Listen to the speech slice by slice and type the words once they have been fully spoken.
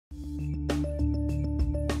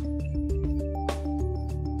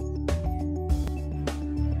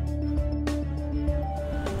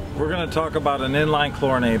We're going to talk about an inline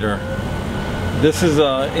chlorinator. This is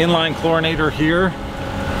an inline chlorinator here.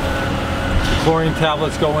 The chlorine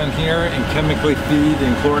tablets go in here and chemically feed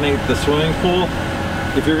and chlorinate the swimming pool.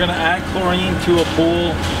 If you're going to add chlorine to a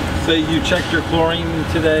pool, say you checked your chlorine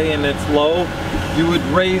today and it's low, you would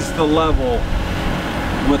raise the level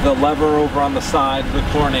with a lever over on the side of the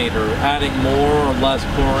chlorinator, adding more or less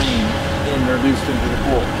chlorine introduced into the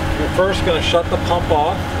pool. You're first going to shut the pump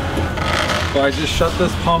off. So I just shut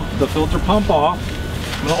this pump, the filter pump off.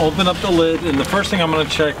 I'm going to open up the lid, and the first thing I'm going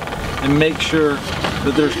to check and make sure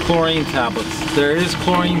that there's chlorine tablets. There is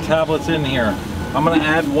chlorine tablets in here. I'm going to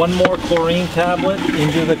add one more chlorine tablet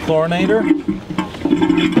into the chlorinator.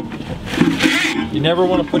 You never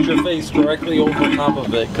want to put your face directly over top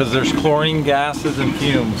of it because there's chlorine gases and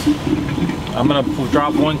fumes. I'm going to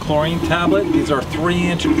drop one chlorine tablet. These are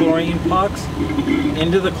 3-inch chlorine pucks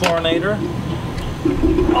into the chlorinator.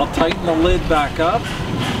 I'll tighten the lid back up.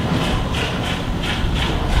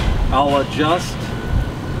 I'll adjust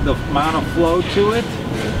the amount of flow to it,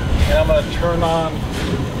 and I'm going to turn on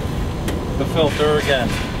the filter again.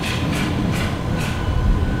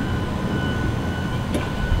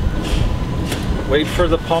 Wait for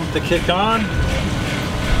the pump to kick on,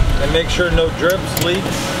 and make sure no drips,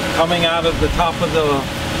 leaks coming out of the top of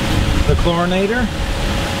the chlorinator,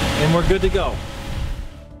 and we're good to go.